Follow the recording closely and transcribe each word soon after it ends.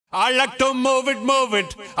I like to move it, move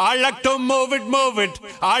it. I like to move it, move it.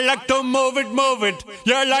 I like to move it, move it.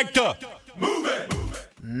 You like to move it.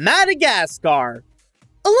 Madagascar.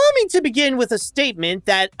 Allow me to begin with a statement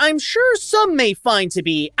that I'm sure some may find to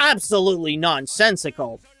be absolutely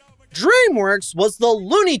nonsensical. DreamWorks was the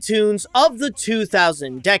Looney Tunes of the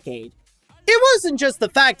 2000 decade. It wasn't just the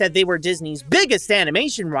fact that they were Disney's biggest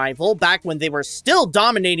animation rival back when they were still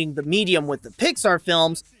dominating the medium with the Pixar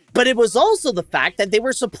films, but it was also the fact that they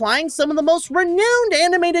were supplying some of the most renowned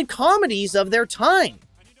animated comedies of their time.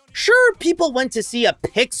 Sure, people went to see a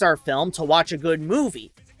Pixar film to watch a good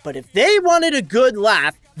movie, but if they wanted a good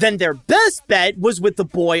laugh, then their best bet was with The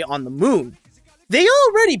Boy on the Moon. They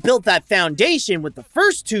already built that foundation with the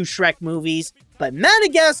first two Shrek movies, but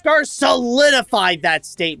Madagascar solidified that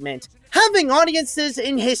statement, having audiences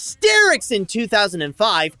in hysterics in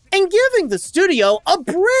 2005 and giving the studio a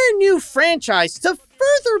brand new franchise to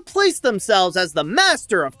further place themselves as the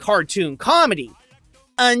master of cartoon comedy.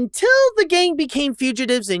 Until the gang became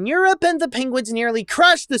fugitives in Europe and the Penguins nearly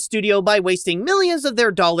crushed the studio by wasting millions of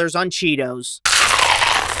their dollars on Cheetos.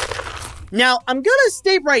 Now, I'm gonna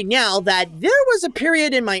state right now that there was a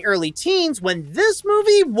period in my early teens when this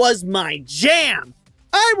movie was my jam.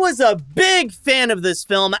 I was a big fan of this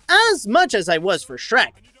film as much as I was for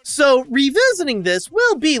Shrek, so revisiting this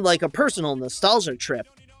will be like a personal nostalgia trip.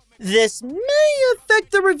 This may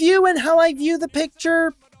affect the review and how I view the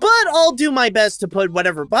picture, but I'll do my best to put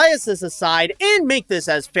whatever biases aside and make this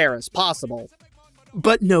as fair as possible.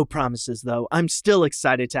 But no promises though, I'm still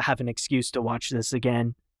excited to have an excuse to watch this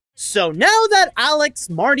again. So now that Alex,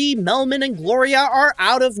 Marty, Melman, and Gloria are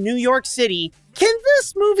out of New York City, can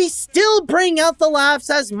this movie still bring out the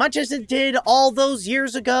laughs as much as it did all those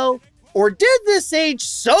years ago? Or did this age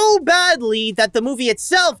so badly that the movie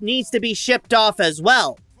itself needs to be shipped off as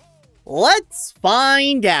well? Let's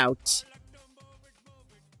find out.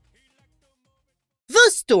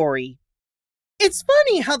 The story. It's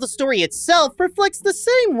funny how the story itself reflects the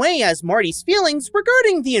same way as Marty's feelings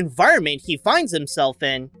regarding the environment he finds himself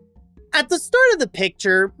in. At the start of the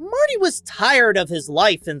picture, Marty was tired of his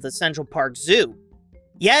life in the Central Park Zoo.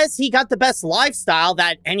 Yes, he got the best lifestyle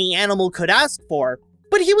that any animal could ask for,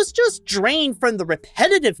 but he was just drained from the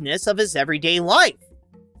repetitiveness of his everyday life.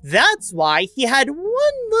 That's why he had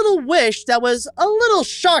one little wish that was a little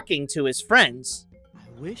shocking to his friends.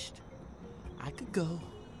 I wished I could go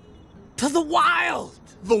to the wild!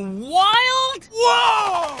 The wild?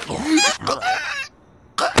 Whoa!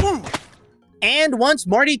 And once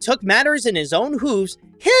Marty took matters in his own hooves,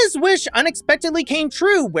 his wish unexpectedly came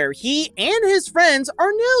true, where he and his friends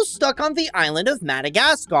are now stuck on the island of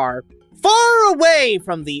Madagascar, far away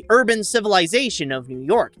from the urban civilization of New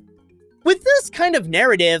York. With this kind of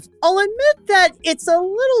narrative, I'll admit that it's a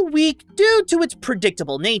little weak due to its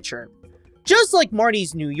predictable nature. Just like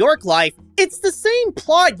Marty's New York life, it's the same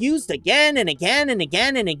plot used again and again and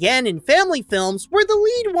again and again in family films where the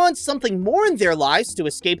lead wants something more in their lives to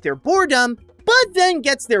escape their boredom, but then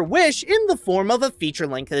gets their wish in the form of a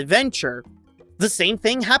feature-length adventure. The same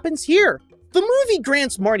thing happens here. The movie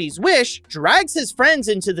grants Marty's wish, drags his friends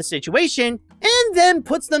into the situation, and then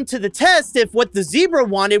puts them to the test if what the zebra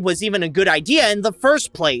wanted was even a good idea in the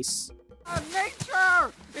first place.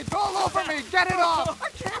 Nature! It's all over me! Get it off! I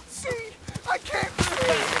can't see! I can't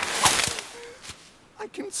see! I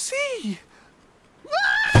can see!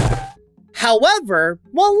 However,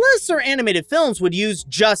 while lesser animated films would use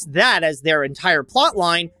just that as their entire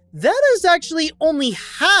plotline, that is actually only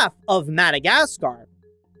half of Madagascar.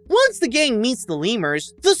 Once the gang meets the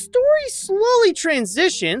lemurs, the story slowly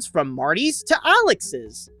transitions from Marty's to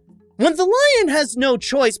Alex's. When the lion has no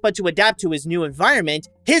choice but to adapt to his new environment,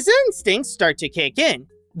 his instincts start to kick in,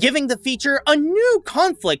 giving the feature a new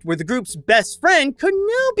conflict where the group's best friend could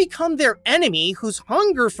now become their enemy whose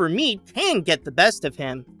hunger for meat can get the best of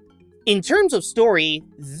him. In terms of story,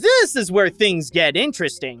 this is where things get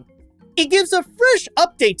interesting. It gives a fresh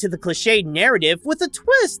update to the cliched narrative with a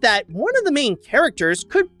twist that one of the main characters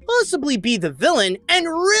could possibly be the villain and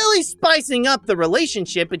really spicing up the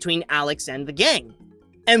relationship between Alex and the gang.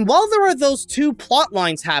 And while there are those two plot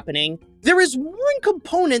lines happening, there is one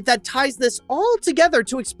component that ties this all together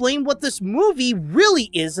to explain what this movie really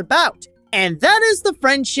is about. And that is the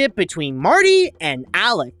friendship between Marty and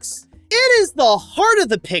Alex. It is the heart of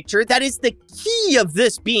the picture that is the key of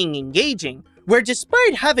this being engaging, where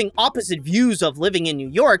despite having opposite views of living in New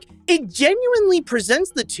York, it genuinely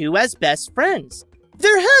presents the two as best friends.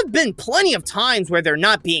 There have been plenty of times where they're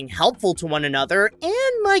not being helpful to one another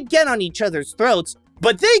and might get on each other's throats,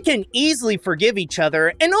 but they can easily forgive each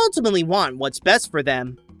other and ultimately want what's best for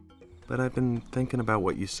them. But I've been thinking about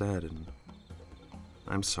what you said, and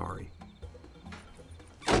I'm sorry.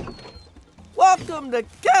 Welcome to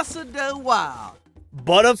Casa del Wild.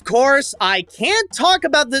 But of course, I can't talk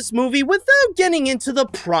about this movie without getting into the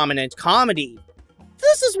prominent comedy.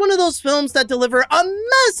 This is one of those films that deliver a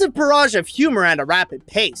massive barrage of humor at a rapid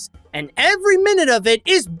pace, and every minute of it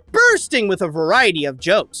is bursting with a variety of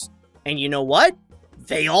jokes. And you know what?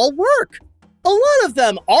 They all work. A lot of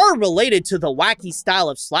them are related to the wacky style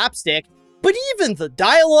of slapstick, but even the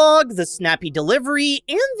dialogue, the snappy delivery,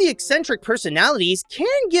 and the eccentric personalities can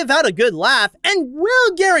give out a good laugh and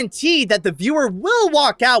will guarantee that the viewer will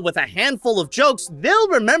walk out with a handful of jokes they'll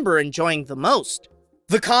remember enjoying the most.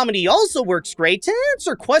 The comedy also works great to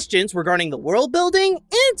answer questions regarding the world building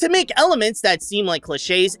and to make elements that seem like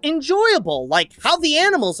cliches enjoyable, like how the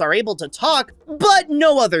animals are able to talk, but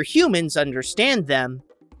no other humans understand them.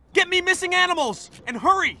 Get me missing animals! And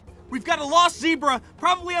hurry! We've got a lost zebra,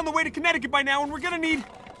 probably on the way to Connecticut by now, and we're gonna need...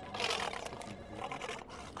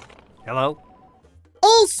 Hello?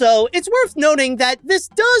 Also, it's worth noting that this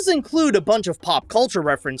does include a bunch of pop culture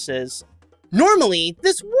references. Normally,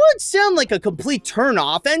 this would sound like a complete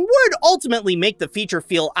turnoff and would ultimately make the feature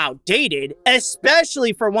feel outdated,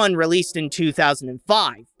 especially for one released in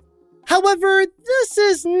 2005. However, this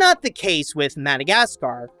is not the case with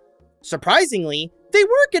Madagascar. Surprisingly, they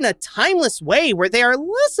work in a timeless way where they are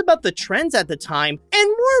less about the trends at the time and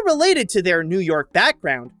more related to their New York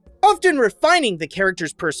background, often refining the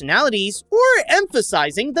characters' personalities or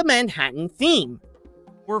emphasizing the Manhattan theme.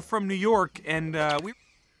 We're from New York, and we...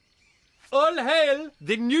 All hail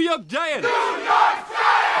the New York Giants!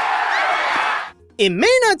 It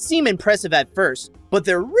may not seem impressive at first, but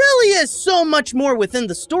there really is so much more within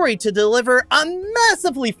the story to deliver a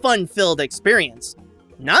massively fun-filled experience.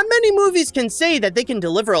 Not many movies can say that they can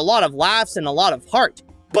deliver a lot of laughs and a lot of heart,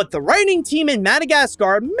 but the writing team in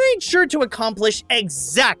Madagascar made sure to accomplish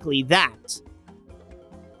exactly that.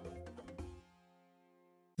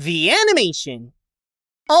 The animation.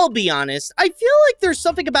 I'll be honest, I feel like there's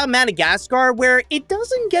something about Madagascar where it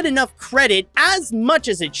doesn't get enough credit as much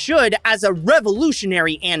as it should as a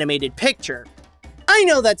revolutionary animated picture. I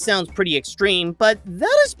know that sounds pretty extreme, but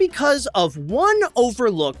that is because of one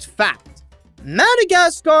overlooked fact.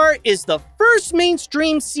 Madagascar is the first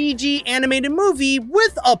mainstream CG animated movie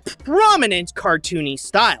with a prominent cartoony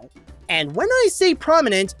style. And when I say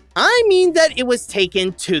prominent, I mean that it was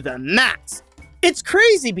taken to the max. It's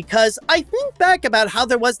crazy because I think back about how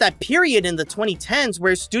there was that period in the 2010s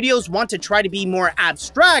where studios want to try to be more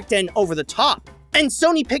abstract and over the top. And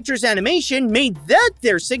Sony Pictures Animation made that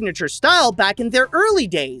their signature style back in their early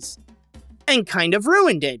days. And kind of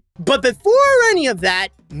ruined it. But before any of that,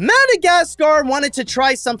 Madagascar wanted to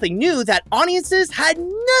try something new that audiences had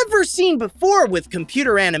never seen before with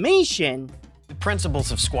computer animation. The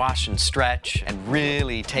principles of squash and stretch and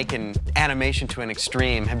really taking animation to an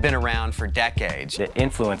extreme have been around for decades. The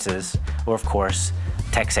influences were, of course,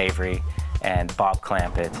 Tex Avery and Bob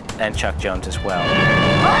Clampett and Chuck Jones as well.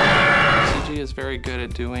 CG is very good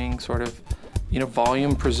at doing sort of,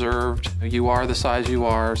 volume preserved, you are the size you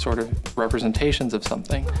are, sort of representations of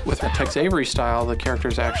something. With our Tex Avery style, the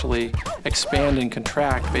characters actually expand and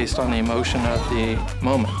contract based on the emotion of the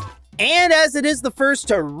moment. And as it is the first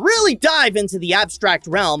to really dive into the abstract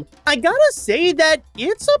realm, I gotta say that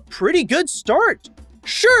it's a pretty good start.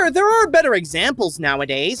 Sure, there are better examples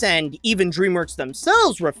nowadays, and even DreamWorks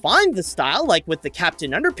themselves refined the style, like with the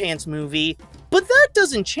Captain Underpants movie, but that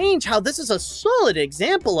doesn't change how this is a solid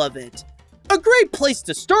example of it. A great place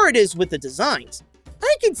to start is with the designs.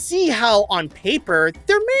 I can see how, on paper,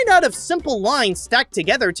 they're made out of simple lines stacked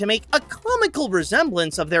together to make a comical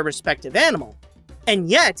resemblance of their respective animal. And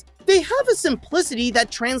yet, they have a simplicity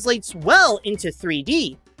that translates well into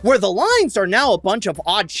 3D, where the lines are now a bunch of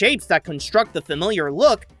odd shapes that construct the familiar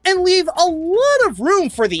look and leave a lot of room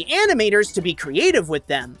for the animators to be creative with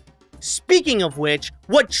them. Speaking of which,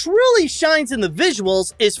 what truly shines in the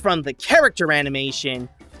visuals is from the character animation,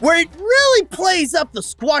 where it really plays up the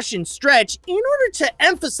squash and stretch in order to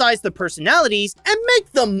emphasize the personalities and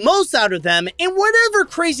make the most out of them in whatever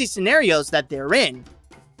crazy scenarios that they're in.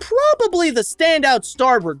 Probably the standout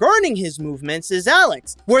star regarding his movements is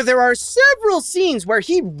Alex, where there are several scenes where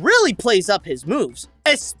he really plays up his moves,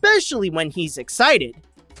 especially when he's excited.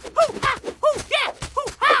 Hoo-ha! Hoo-yeah!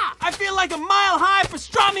 Hoo-ha! I feel like a mile-high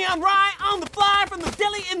pastrami on rye on the fly from the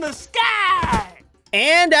deli in the sky!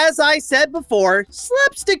 And as I said before,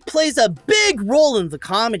 slapstick plays a big role in the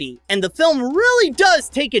comedy, and the film really does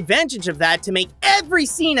take advantage of that to make every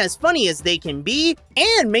scene as funny as they can be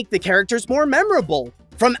and make the characters more memorable.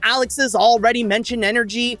 From Alex's already mentioned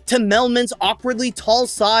energy, to Melman's awkwardly tall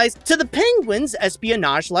size, to the penguin's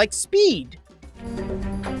espionage-like speed.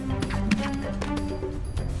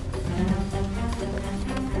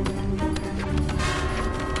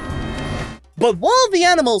 But while the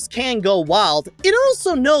animals can go wild, it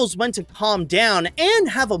also knows when to calm down and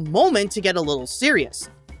have a moment to get a little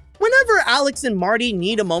serious. Whenever Alex and Marty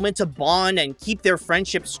need a moment to bond and keep their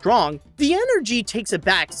friendship strong, the energy takes a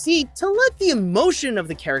back seat to let the emotion of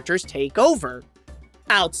the characters take over.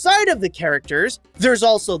 Outside of the characters, there's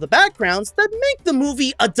also the backgrounds that make the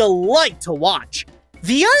movie a delight to watch.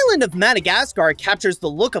 The island of Madagascar captures the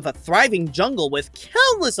look of a thriving jungle with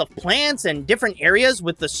countless of plants and different areas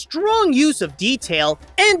with the strong use of detail,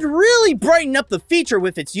 and really brighten up the feature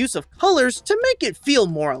with its use of colors to make it feel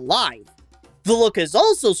more alive. The look is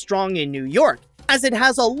also strong in New York, as it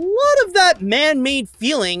has a lot of that man-made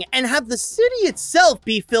feeling and have the city itself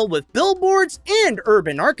be filled with billboards and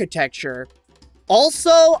urban architecture.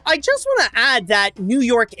 Also, I just want to add that New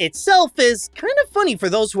York itself is kind of funny for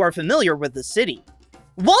those who are familiar with the city.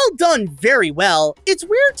 While done very well, it's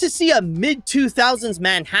weird to see a mid-2000s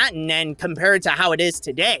Manhattan and compare it to how it is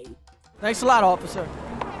today. Thanks a lot, officer.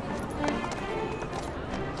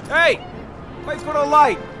 Hey, wait for the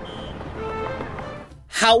light.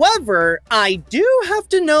 However, I do have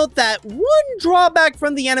to note that one drawback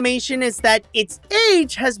from the animation is that its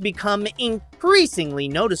age has become increasingly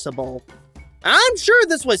noticeable. I'm sure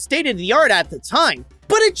this was state-of-the-art at the time,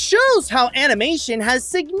 but it shows how animation has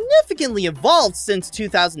significantly evolved since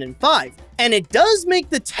 2005, and it does make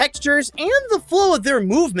the textures and the flow of their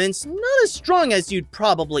movements not as strong as you'd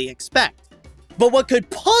probably expect. But what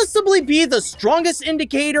could possibly be the strongest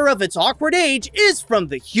indicator of its awkward age is from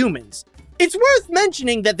the humans. It's worth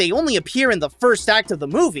mentioning that they only appear in the first act of the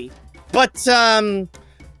movie, but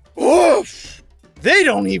oof, they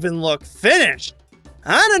don't even look finished.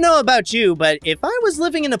 I don't know about you, but if I was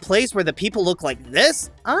living in a place where the people look like this,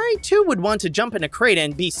 I too would want to jump in a crate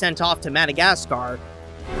and be sent off to Madagascar.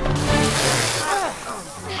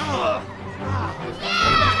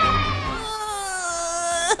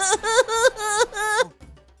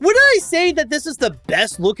 Would I say that this is the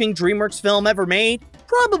best looking DreamWorks film ever made?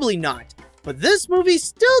 Probably not. But this movie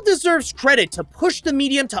still deserves credit to push the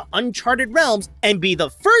medium to uncharted realms and be the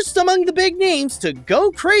first among the big names to go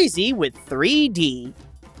crazy with 3D.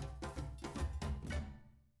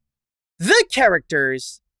 The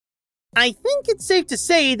characters. I think it's safe to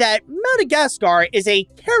say that Madagascar is a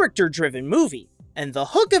character-driven movie, and the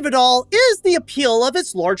hook of it all is the appeal of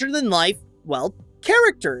its larger-than-life, well,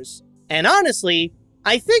 characters. And honestly,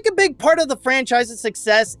 I think a big part of the franchise's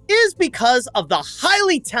success is because of the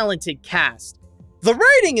highly talented cast. The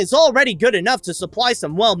writing is already good enough to supply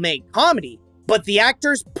some well-made comedy, but the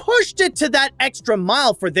actors pushed it to that extra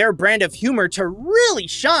mile for their brand of humor to really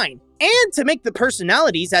shine, and to make the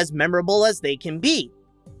personalities as memorable as they can be.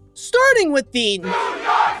 Starting with the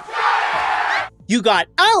you got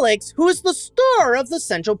Alex, who is the star of the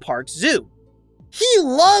Central Park Zoo. He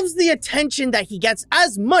loves the attention that he gets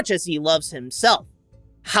as much as he loves himself.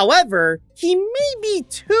 However, he may be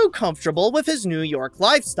too comfortable with his New York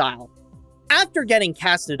lifestyle. After getting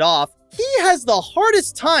casted off, he has the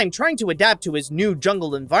hardest time trying to adapt to his new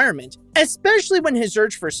jungle environment, especially when his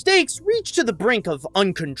urge for steaks reached to the brink of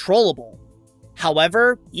uncontrollable.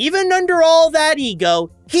 However, even under all that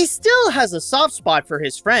ego, he still has a soft spot for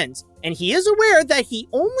his friends, and he is aware that he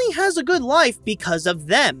only has a good life because of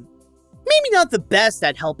them. Maybe not the best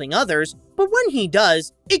at helping others, but when he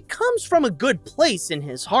does, it comes from a good place in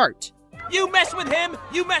his heart. You mess with him,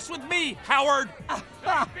 you mess with me, Howard.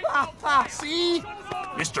 See?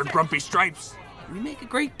 Mr. Grumpy Stripes. We make a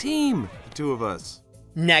great team, the two of us.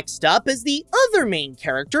 Next up is the other main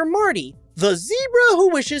character, Marty, the zebra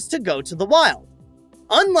who wishes to go to the wild.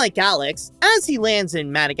 Unlike Alex, as he lands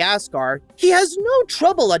in Madagascar, he has no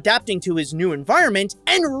trouble adapting to his new environment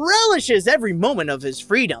and relishes every moment of his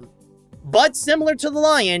freedom. But similar to the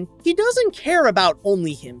lion, he doesn't care about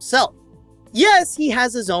only himself. Yes, he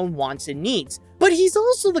has his own wants and needs, but he's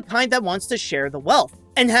also the kind that wants to share the wealth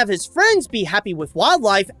and have his friends be happy with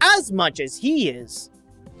wildlife as much as he is.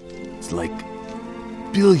 It's like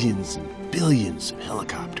billions and billions of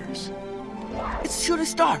helicopters. It's shoot a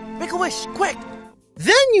star. Make a wish, quick.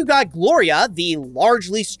 Then you got Gloria, the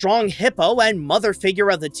largely strong hippo and mother figure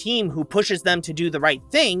of the team who pushes them to do the right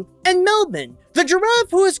thing, and Melvin, the giraffe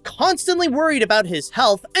who is constantly worried about his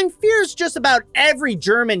health and fears just about every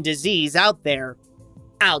germ and disease out there.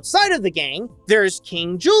 Outside of the gang, there's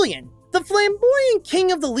King Julian, the flamboyant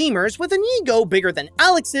king of the lemurs with an ego bigger than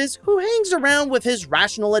Alex's, who hangs around with his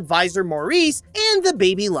rational advisor Maurice and the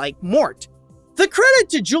baby-like Mort. The credit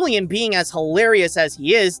to Julian being as hilarious as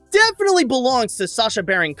he is definitely belongs to Sacha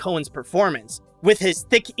Baron Cohen's performance, with his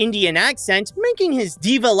thick Indian accent making his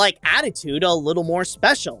diva-like attitude a little more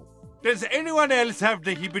special. Does anyone else have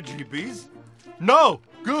the heebie-jeebies? No?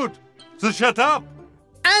 Good. So shut up.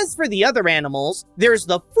 As for the other animals, there's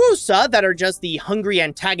the Fusa that are just the hungry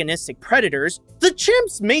antagonistic predators, the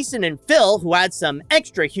chimps Mason and Phil who add some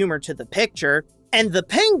extra humor to the picture, and the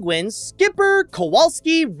penguins Skipper,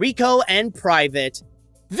 Kowalski, Rico, and Private.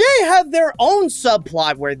 They have their own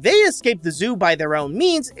subplot where they escape the zoo by their own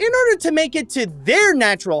means in order to make it to their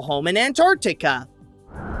natural home in Antarctica.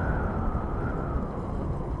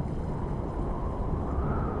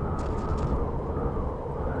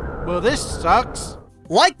 Well, this sucks.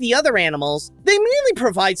 Like the other animals, they mainly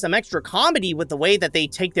provide some extra comedy with the way that they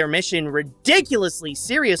take their mission ridiculously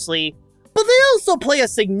seriously, but they also play a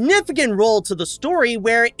significant role to the story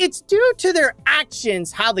where it's due to their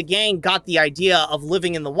actions how the gang got the idea of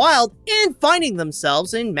living in the wild and finding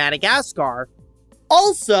themselves in Madagascar.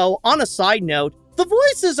 Also, on a side note, the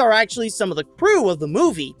voices are actually some of the crew of the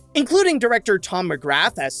movie, including director Tom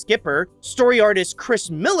McGrath as Skipper, story artist Chris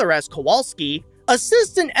Miller as Kowalski,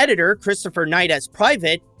 assistant editor Christopher Knight as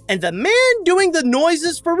Private, and the man doing the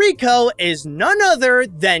noises for Rico is none other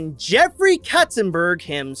than Jeffrey Katzenberg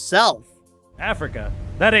himself. Africa?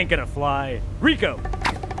 That ain't gonna fly. Rico!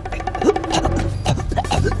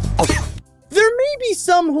 There may be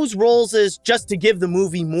some whose roles is just to give the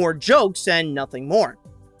movie more jokes and nothing more.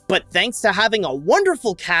 But thanks to having a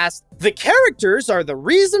wonderful cast, the characters are the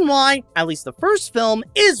reason why, at least the first film,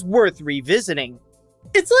 is worth revisiting.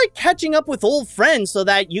 It's like catching up with old friends so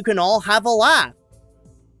that you can all have a laugh.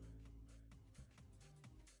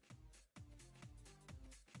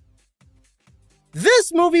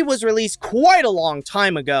 This movie was released quite a long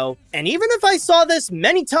time ago, and even if I saw this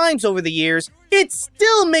many times over the years, it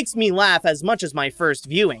still makes me laugh as much as my first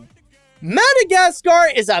viewing. Madagascar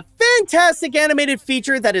is a fantastic animated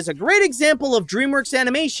feature that is a great example of DreamWorks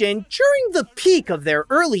animation during the peak of their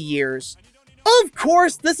early years. Of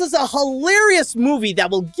course, this is a hilarious movie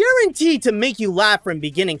that will guarantee to make you laugh from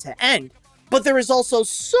beginning to end, but there is also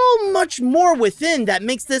so much more within that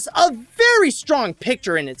makes this a very strong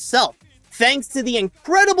picture in itself. Thanks to the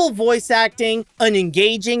incredible voice acting, an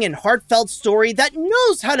engaging and heartfelt story that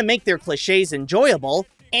knows how to make their cliches enjoyable,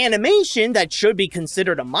 animation that should be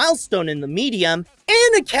considered a milestone in the medium,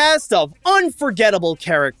 and a cast of unforgettable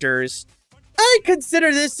characters. I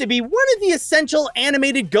consider this to be one of the essential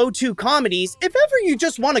animated go-to comedies if ever you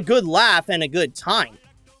just want a good laugh and a good time.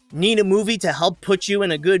 Need a movie to help put you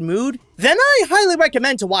in a good mood? Then I highly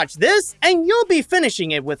recommend to watch this, and you'll be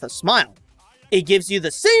finishing it with a smile. It gives you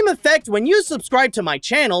the same effect when you subscribe to my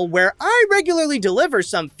channel, where I regularly deliver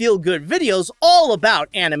some feel-good videos all about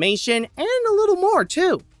animation and a little more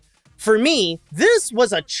too. For me, this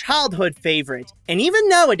was a childhood favorite, and even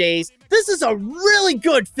nowadays, this is a really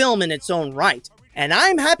good film in its own right, and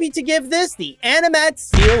I'm happy to give this the Animat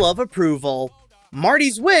seal of approval.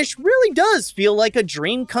 Marty's wish really does feel like a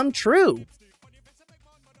dream come true.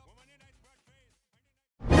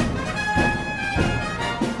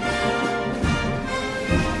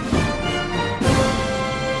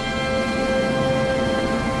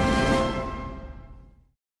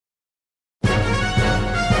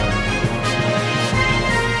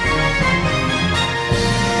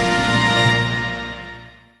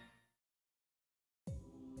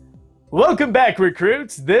 Welcome back,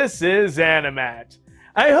 recruits. This is Animat.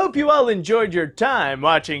 I hope you all enjoyed your time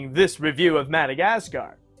watching this review of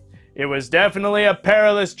Madagascar. It was definitely a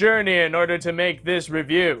perilous journey in order to make this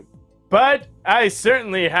review, but I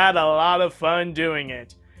certainly had a lot of fun doing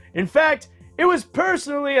it. In fact, it was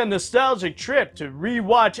personally a nostalgic trip to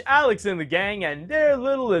re-watch Alex and the gang and their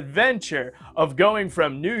little adventure of going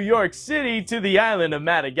from New York City to the island of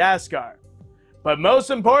Madagascar. But most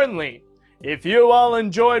importantly, if you all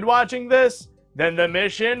enjoyed watching this, then the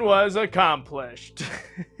mission was accomplished.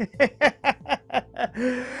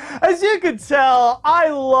 As you could tell, I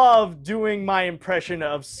love doing my impression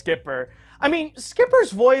of Skipper. I mean, Skipper's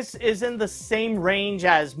voice is in the same range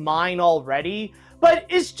as mine already, but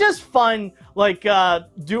it's just fun, like,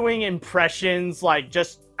 doing impressions, like,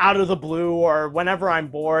 just out of the blue or whenever I'm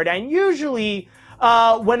bored. And usually,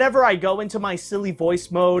 whenever I go into my silly voice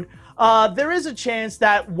mode, there is a chance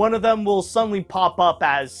that one of them will suddenly pop up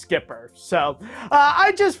as Skipper. So,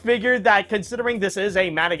 I just figured that considering this is a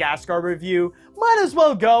Madagascar review, might as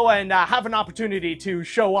well go and have an opportunity to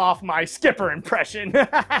show off my Skipper impression.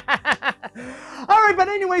 Alright, but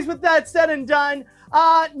anyways, with that said and done,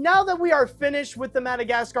 now that we are finished with the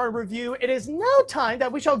Madagascar review, it is now time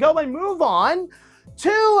that we shall go and move on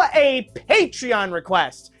to a Patreon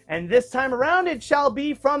request. And this time around, it shall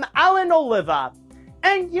be from Alan Oliva.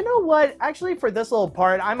 And you know what? Actually, for this little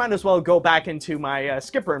part, I might as well go back into my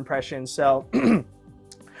Skipper impression, so...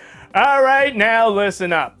 Alright, now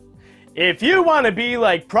listen up. If you want to be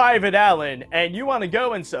like Private Allen and you want to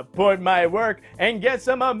go and support my work and get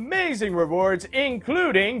some amazing rewards,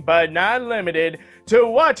 including, but not limited, to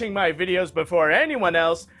watching my videos before anyone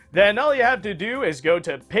else, then all you have to do is go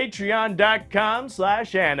to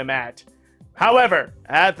patreon.com/animat. However,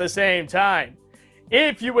 at the same time,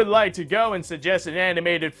 if you would like to go and suggest an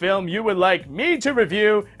animated film you would like me to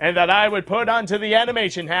review and that I would put onto the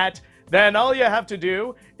animation hat, then all you have to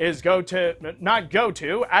do is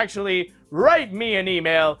actually write me an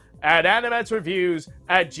email at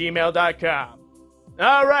animatsreviews@gmail.com.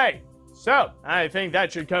 Alright, so I think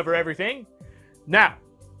that should cover everything. Now,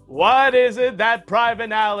 what is it that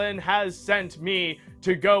Private Allen has sent me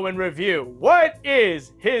to go and review? What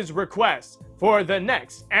is his request for the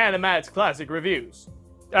next Animats Classic Reviews?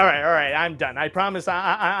 Alright, I'm done. I promise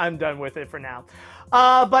I'm done with it for now.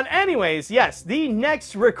 But anyways, yes, the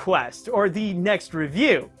next request, or the next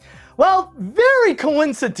review. Well, very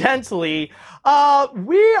coincidentally,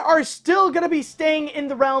 we are still going to be staying in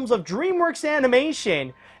the realms of DreamWorks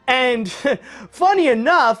animation. And funny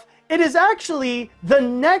enough, it is actually the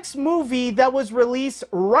next movie that was released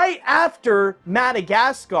right after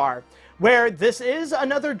Madagascar, where this is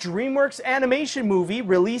another DreamWorks animation movie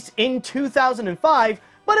released in 2005,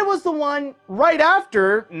 but it was the one right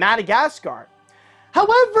after Madagascar.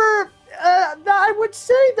 However, I would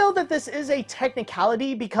say, though, that this is a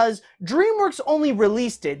technicality because DreamWorks only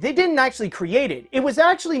released it. They didn't actually create it. It was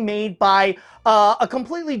actually made by a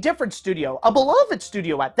completely different studio, a beloved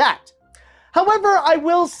studio at that. However, I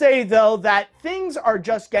will say, though, that things are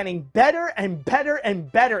just getting better and better and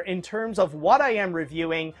better in terms of what I am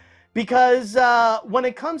reviewing, because when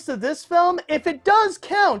it comes to this film, if it does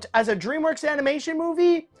count as a DreamWorks animation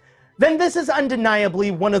movie, then this is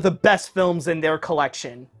undeniably one of the best films in their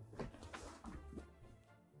collection.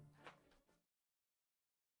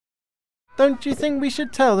 Don't you think we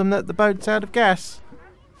should tell them that the boat's out of gas?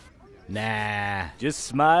 Nah, just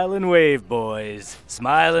smile and wave, boys.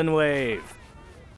 Smile and wave.